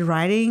kid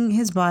riding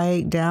his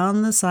bike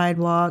down the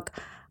sidewalk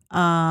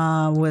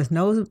with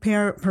no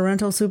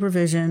parental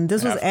supervision.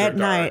 This was at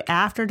night,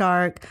 after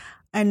dark.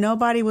 And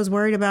nobody was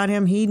worried about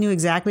him. He knew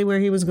exactly where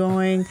he was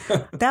going.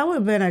 That would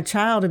have been a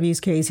child abuse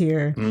case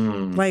here.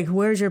 Like,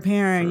 where's your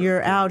parent?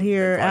 You're out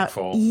here.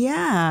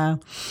 Yeah.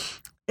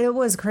 It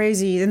was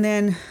crazy. And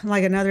then,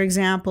 like, another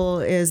example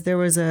is there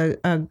was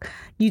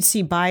you'd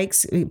see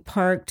bikes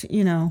parked,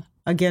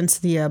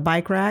 against the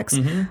bike racks,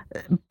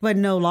 but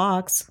no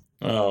locks.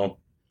 Oh,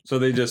 so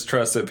they just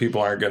trust that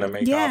people aren't going to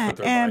make off with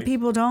their bike. Yeah, and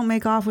people don't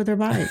make off with their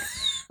bike.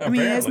 I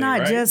mean, it's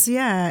not just,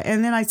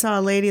 And then I saw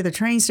a lady at the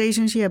train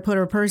station. She had put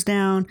her purse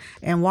down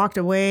and walked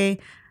away.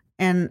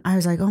 And I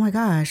was like, oh, my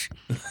gosh.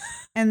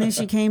 And then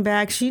she came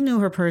back. She knew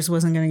her purse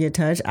wasn't going to get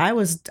touched. I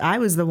was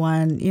the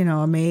one,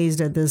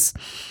 amazed at this.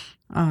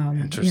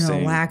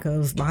 Lack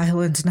of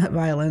not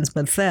violence,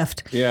 but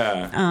theft.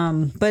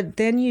 Yeah. But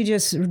then you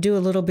just do a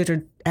little bit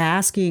of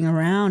asking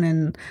around,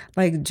 and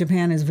like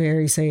Japan is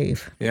very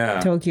safe. Yeah.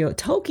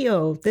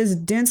 Tokyo, this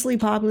densely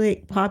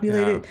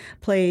populated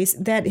place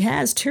that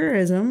has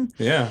tourism.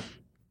 Yeah.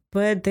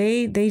 But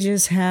they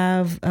just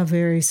have a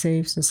very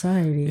safe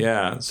society.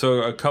 Yeah.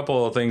 So a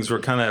couple of things, we're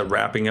kind of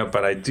wrapping up,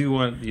 but I do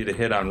want you to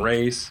hit on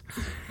race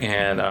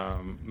and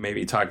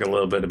maybe talk a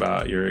little bit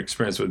about your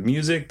experience with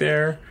music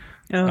there.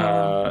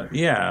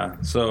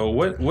 So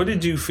what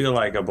did you feel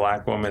like a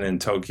Black woman in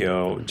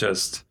Tokyo,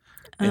 just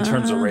in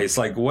terms of race?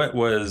 Like, what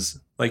was,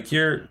 like,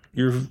 you're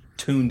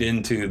tuned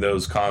into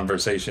those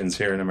conversations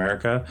here in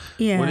America.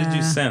 Yeah. What did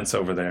you sense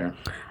over there?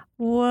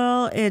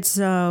 Well, it's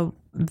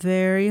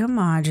very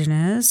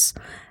homogenous.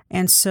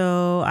 And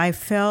so I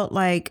felt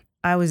like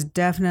I was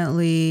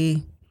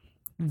definitely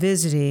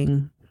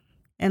visiting.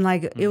 And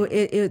like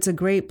it's a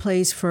great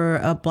place for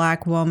a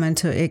Black woman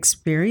to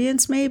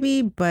experience,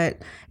 maybe.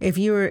 But if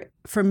you were,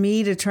 for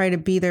me to try to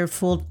be there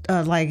full,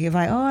 like if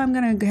I'm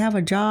gonna have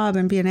a job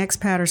and be an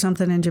expat or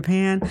something in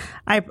Japan,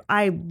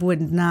 I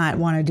would not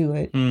want to do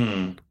it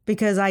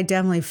because I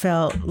definitely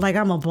felt like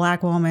I'm a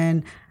Black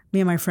woman. Me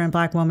and my friend,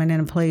 Black woman,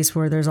 in a place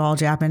where there's all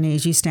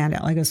Japanese, you stand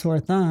out like a sore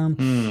thumb.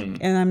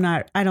 And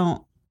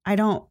I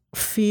don't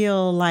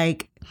feel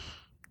like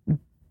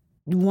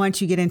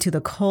once you get into the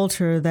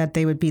culture that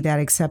they would be that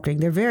accepting.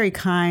 They're very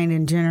kind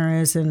and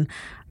generous and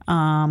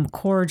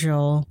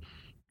cordial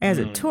as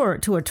a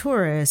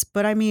tourist.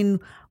 But I mean,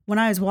 when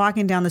I was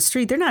walking down the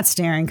street, they're not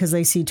staring because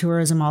they see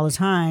tourism all the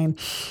time.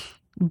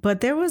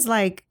 But there was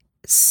like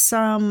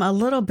a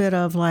little bit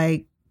of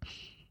like,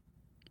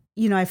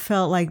 I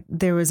felt like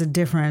there was a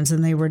difference,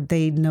 and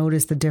they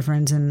noticed the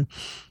difference, and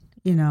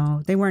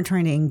they weren't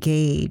trying to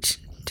engage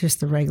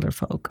just the regular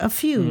folk. A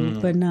few,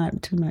 but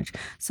not too much.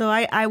 So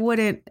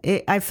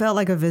I felt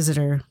like a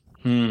visitor.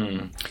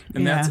 And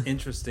that's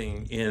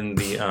interesting in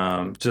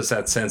the just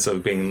that sense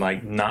of being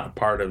like not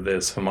part of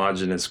this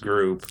homogenous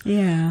group.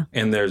 Yeah.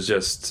 And there's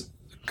just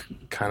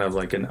kind of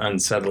like an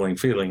unsettling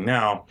feeling.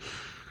 Now,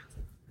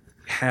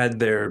 had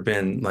there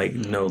been like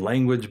no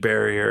language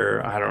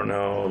barrier, I don't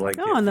know, like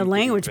and the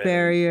language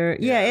barrier,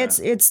 it's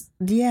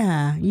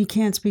you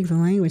can't speak the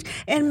language.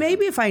 And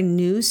maybe if I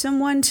knew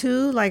someone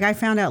too, like I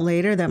found out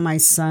later that my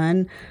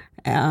son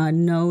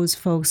knows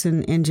folks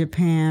in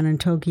Japan and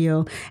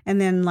Tokyo,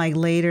 and then like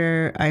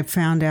later I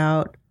found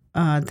out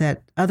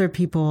that other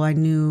people I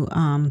knew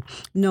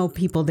know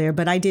people there,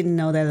 but I didn't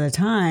know that at the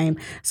time.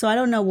 So I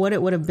don't know what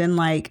it would have been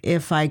like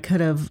if I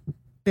could have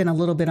been a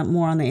little bit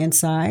more on the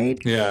inside.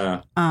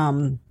 Yeah.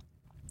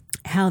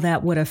 How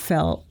that would have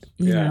felt,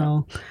 you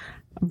know.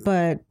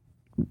 But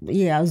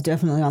yeah, I was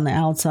definitely on the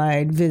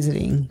outside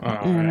visiting,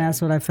 and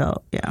that's what I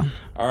felt. Yeah.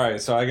 All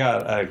right, so I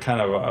got a kind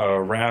of a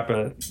wrap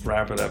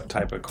it up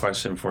type of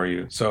question for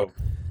you. So,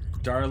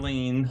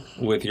 Darlene,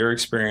 with your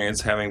experience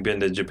having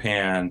been to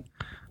Japan,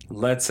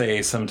 let's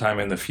say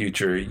sometime in the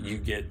future you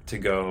get to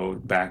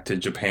go back to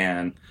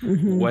Japan.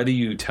 What do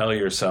you tell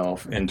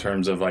yourself in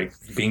terms of like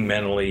being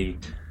mentally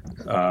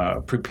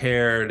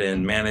prepared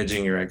and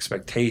managing your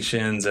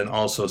expectations and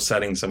also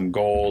setting some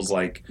goals?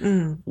 Like,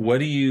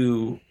 what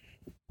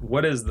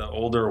is the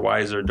older,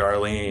 wiser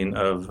Darlene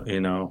of,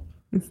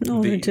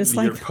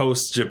 your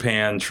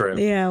post-Japan trip?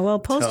 Yeah, well,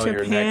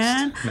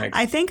 post-Japan,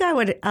 I think I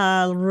would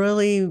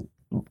really,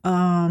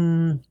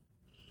 my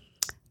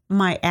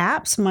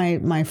apps,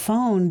 my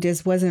phone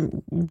just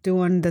wasn't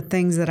doing the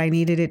things that I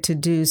needed it to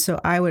do. So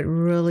I would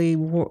really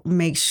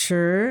make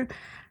sure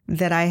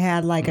that I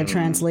had like a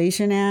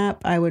translation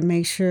app. I would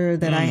make sure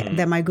that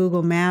that my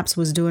Google Maps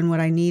was doing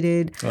what I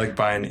needed. Like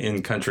buying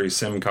in-country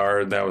SIM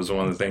card. That was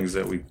one of the things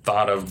that we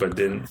thought of but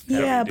didn't.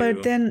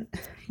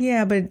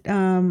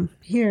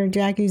 Here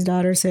Jackie's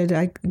daughter said,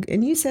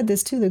 and you said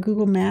this too. The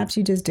Google Maps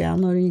you just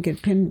download and you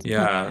get pinned.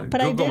 Yeah, but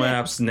Google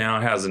Maps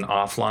now has an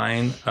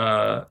offline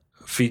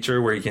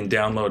feature where you can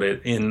download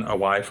it in a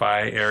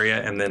Wi-Fi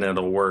area and then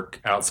it'll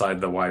work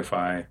outside the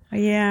Wi-Fi.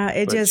 Yeah,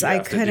 I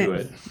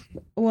couldn't.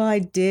 Well, I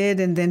did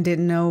and then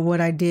didn't know what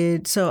I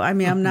did. So, I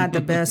mean, I'm not the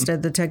best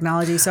at the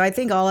technology. So I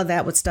think all of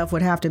that stuff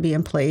would have to be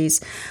in place.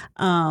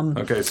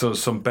 Okay, so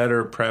some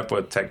better prep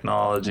with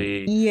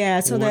technology. Yeah,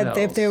 so what that else?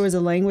 If there was a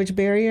language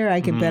barrier,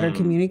 I could better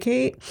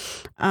communicate.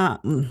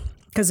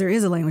 Because there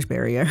is a language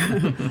barrier.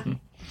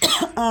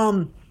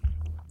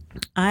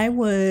 I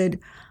would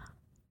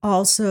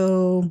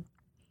also,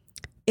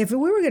 if we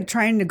were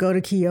trying to go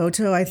to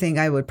Kyoto, I think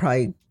I would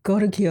probably go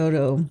to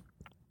Kyoto,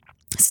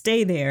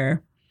 stay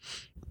there,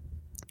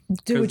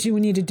 do what you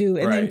need to do,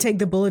 and then take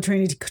the bullet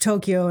train to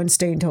Tokyo and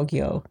stay in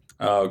Tokyo.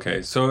 Oh,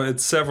 okay. So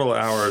it's several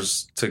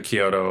hours to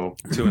Kyoto,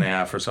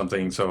 2.5 or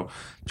something. So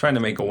trying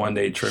to make a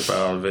one-day trip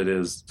out of it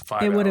is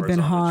 5 hours. It would have been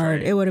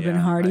hard. It would have been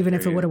hard, even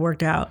if it would have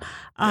worked out.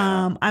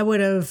 I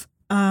would have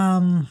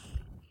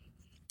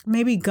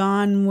maybe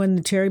gone when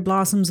the cherry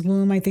blossoms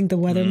bloom. I think the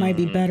weather might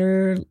be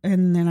better,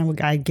 and then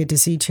I'd get to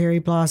see cherry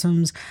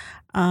blossoms.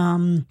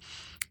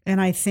 And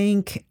I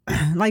think,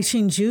 like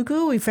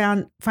Shinjuku, we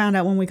found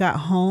out when we got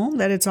home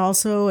that it's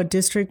also a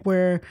district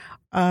where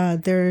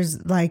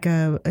there's like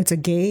it's a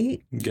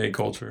gay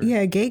culture.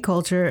 Yeah, gay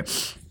culture.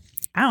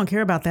 I don't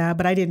care about that,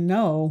 but I didn't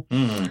know.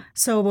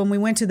 So when we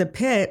went to the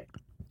Pit.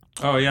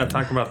 Oh, yeah.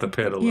 Talk about the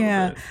Pit a little bit.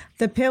 Yeah,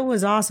 the Pit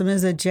was awesome.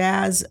 It's a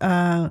jazz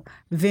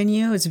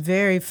venue. It's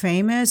very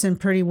famous and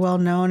pretty well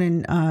known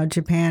in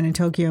Japan and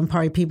Tokyo, and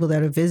probably people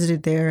that have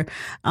visited there,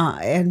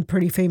 and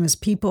pretty famous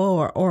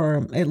people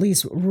or at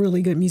least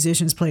really good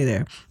musicians play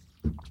there.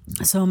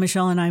 So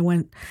Michelle and I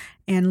went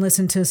and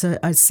listened to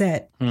a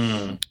set.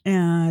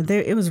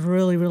 It was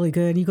really, really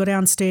good. You go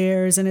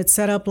downstairs and it's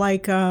set up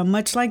like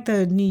much like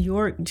the New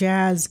York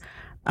jazz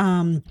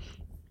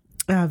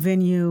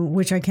venue,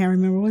 which I can't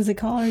remember. What was it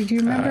called? Do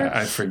you remember?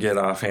 I forget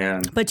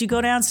offhand. But you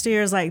go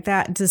downstairs like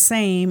that, the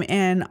same,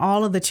 and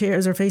all of the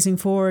chairs are facing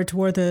forward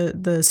toward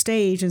the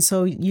stage. And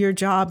so your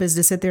job is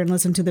to sit there and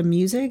listen to the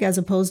music as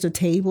opposed to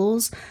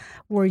tables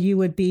where you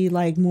would be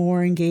like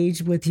more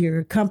engaged with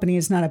your company.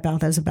 It's not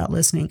about that, it's about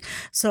listening.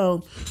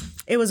 So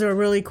it was a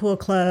really cool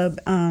club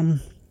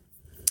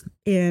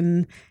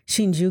in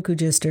Shinjuku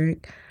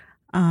district.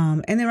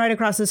 And then right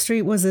across the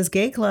street was this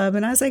gay club.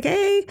 And I was like,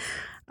 hey.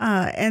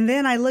 And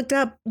then I looked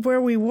up where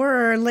we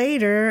were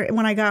later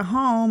when I got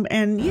home.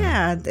 And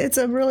yeah, it's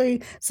a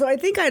really, so I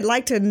think I'd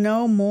like to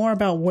know more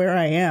about where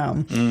I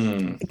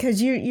am.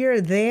 Because you're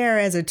there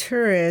as a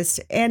tourist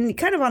and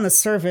kind of on the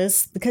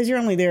surface, because you're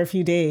only there a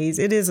few days.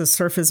 It is a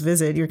surface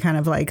visit. You're kind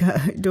of like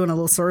doing a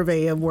little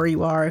survey of where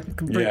you are,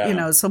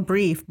 so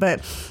brief, but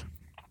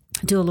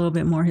do a little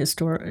bit more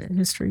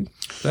history.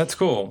 That's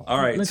cool. All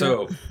right.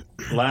 So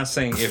last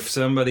thing, if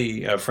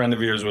somebody, a friend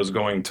of yours was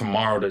going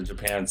tomorrow to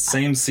Japan,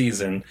 same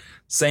season,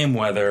 same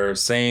weather,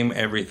 same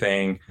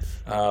everything,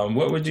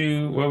 what would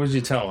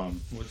you tell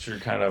them? What's your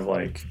kind of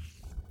like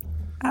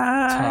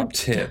top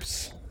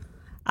tips?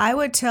 I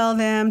would tell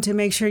them to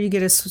make sure you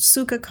get a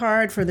Suica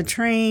card for the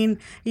train.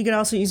 You could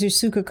also use your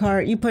Suica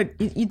card.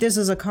 This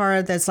is a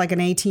card that's like an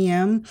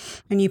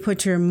ATM, and you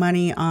put your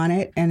money on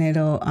it, and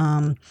it'll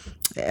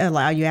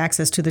allow you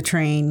access to the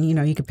train. You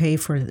know, you could pay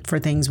for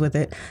things with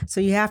it. So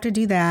you have to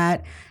do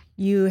that.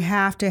 You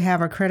have to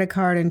have a credit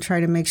card and try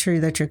to make sure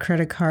that your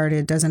credit card,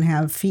 it doesn't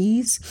have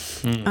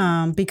fees,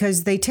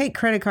 because they take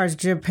credit cards.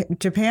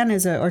 Japan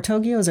or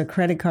Tokyo is a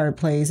credit card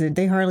place.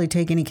 They hardly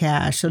take any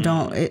cash. So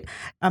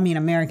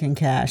American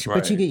cash, right.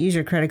 But you could use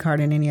your credit card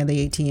in any of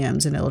the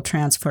ATMs and it'll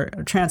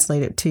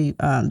translate it to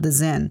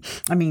the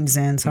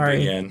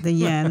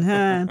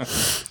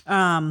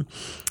yen.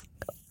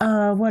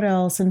 What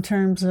else in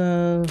terms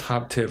of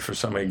top tip for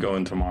somebody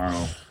going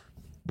tomorrow?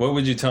 What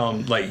would you tell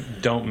them?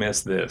 Like, don't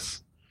miss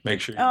this. Make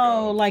sure you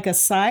go. Like a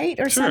site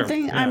or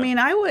something? Yeah. I mean,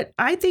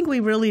 I think we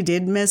really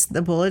did miss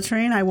the bullet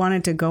train. I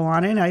wanted to go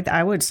on it.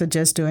 I would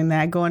suggest doing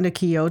that. Going to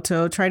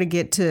Kyoto, try to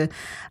get to,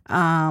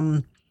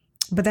 but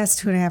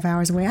that's 2.5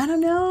 hours away. I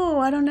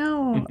don't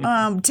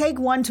know. Take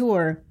one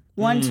tour.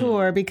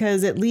 Tour,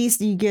 because at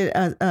least you get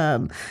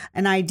an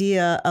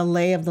idea, a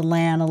lay of the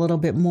land a little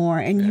bit more,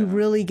 and you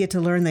really get to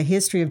learn the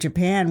history of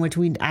Japan, which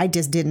I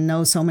just didn't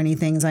know so many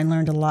things. I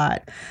learned a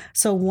lot.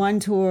 So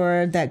one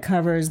tour that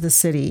covers the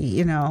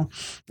city, and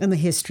the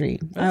history.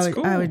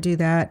 I would do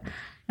that.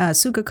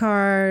 Suica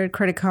card,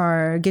 credit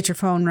card, get your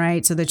phone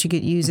right so that you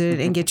could use it,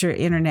 and get your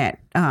internet,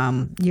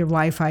 your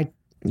Wi-Fi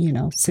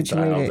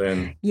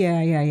situated.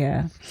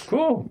 Yeah.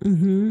 Cool.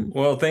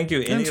 Well, thank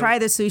you. And try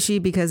the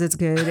sushi because it's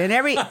good. And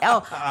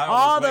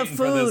all the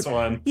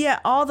food. Yeah,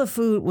 all the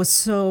food was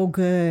so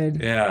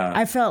good. Yeah.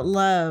 I felt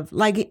love.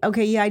 Like,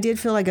 okay, I did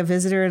feel like a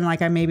visitor and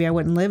like I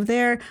wouldn't live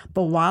there.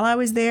 But while I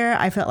was there,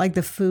 I felt like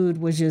the food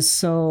was just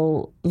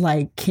so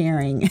like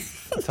caring.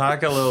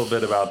 Talk a little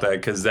bit about that,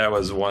 because that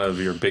was one of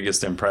your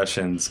biggest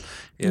impressions.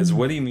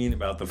 What do you mean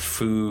about the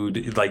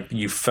food? Like,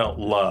 you felt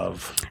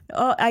love?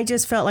 Oh, I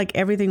just felt like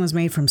everything was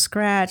made from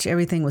scratch.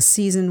 Everything was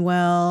seasoned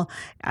well,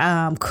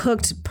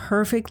 cooked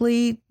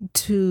perfectly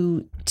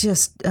to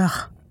just,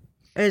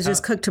 it's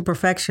just cooked to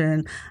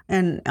perfection.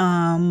 And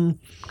kind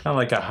of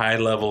like a high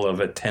level of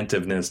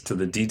attentiveness to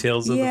the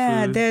details of the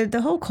food. Yeah,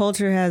 the whole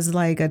culture has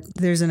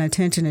there's an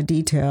attention to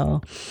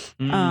detail.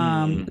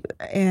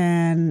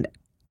 And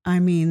I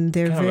mean,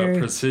 they're kind very of a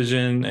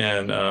precision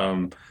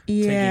and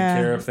taking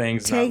care of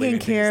things. Taking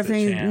care of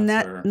things.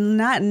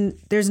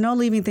 There's no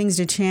leaving things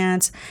to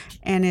chance,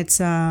 and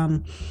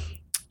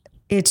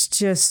it's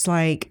just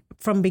like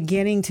from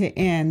beginning to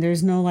end.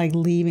 There's no like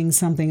leaving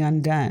something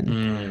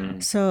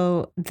undone.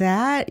 So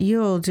that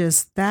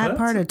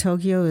part of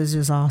Tokyo is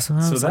just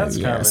awesome. So that's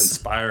kind of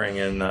inspiring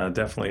and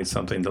definitely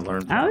something to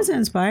learn from. I was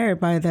inspired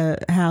by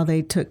how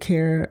they took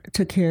care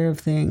of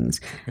things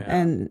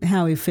and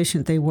how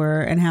efficient they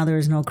were and how there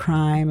was no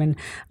crime. And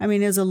I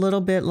mean, it's a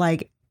little bit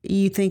like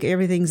you think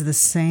everything's the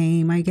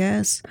same, I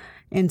guess,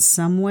 in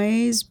some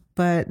ways,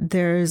 but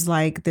there's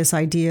like this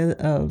idea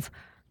of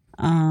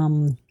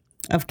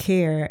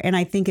care, and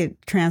I think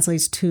it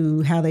translates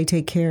to how they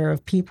take care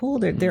of people,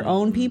 their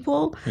own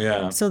people.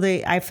 Yeah. So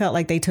I felt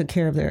like they took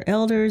care of their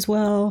elders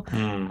well.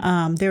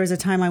 There was a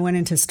time I went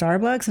into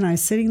Starbucks and I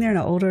was sitting there, and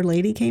an older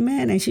lady came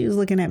in, and she was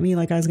looking at me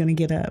like I was going to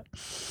get up.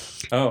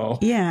 Oh.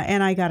 Yeah,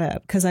 and I got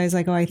up because I was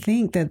like, I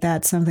think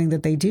that's something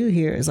that they do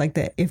here is like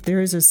that if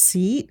there is a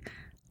seat.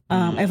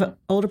 If an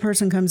older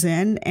person comes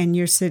in and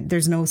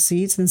there's no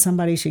seats, then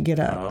somebody should get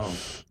up. Oh.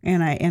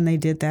 And they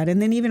did that.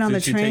 And then even on the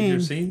train. Did you take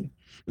your seat?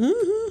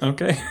 Mm-hmm.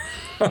 Okay.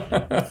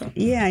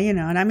 Yeah,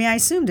 and I mean, I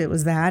assumed it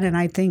was that. And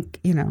I think,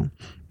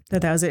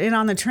 that was it. And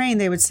on the train,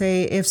 they would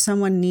say, if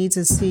someone needs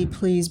a seat,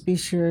 please be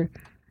sure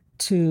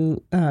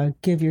to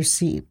give your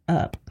seat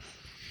up.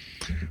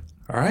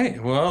 All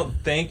right. Well,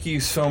 thank you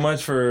so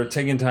much for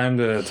taking time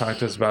to talk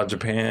to us about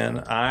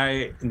Japan.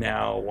 I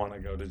now want to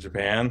go to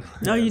Japan.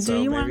 Oh, you do?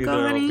 You want to go,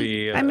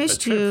 honey? I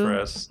missed you. For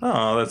us.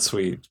 Oh, that's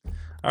sweet.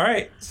 All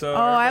right. So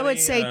I would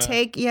say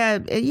take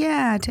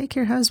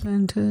your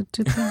husband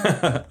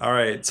to all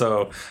right.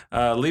 So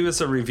leave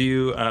us a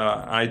review,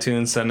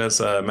 iTunes, send us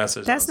a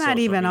message. That's on not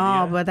social even media.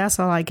 all, but that's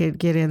all I could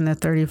get in the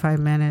 35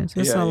 minutes.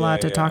 It's a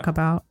lot to talk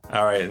about.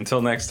 All right.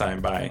 Until next time.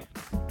 Bye.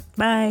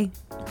 Bye.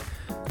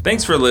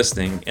 Thanks for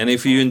listening. And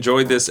if you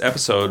enjoyed this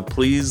episode,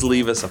 please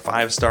leave us a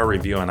 5-star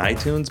review on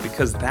iTunes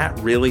because that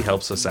really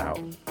helps us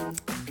out.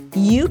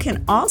 You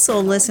can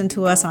also listen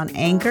to us on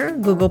Anchor,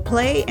 Google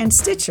Play, and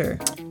Stitcher.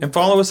 And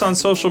follow us on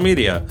social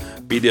media,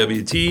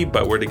 BWT,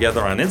 but we're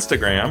together on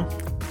Instagram.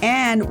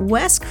 And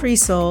Wes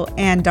Creasel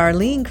and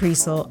Darlene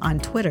Creasel on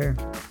Twitter.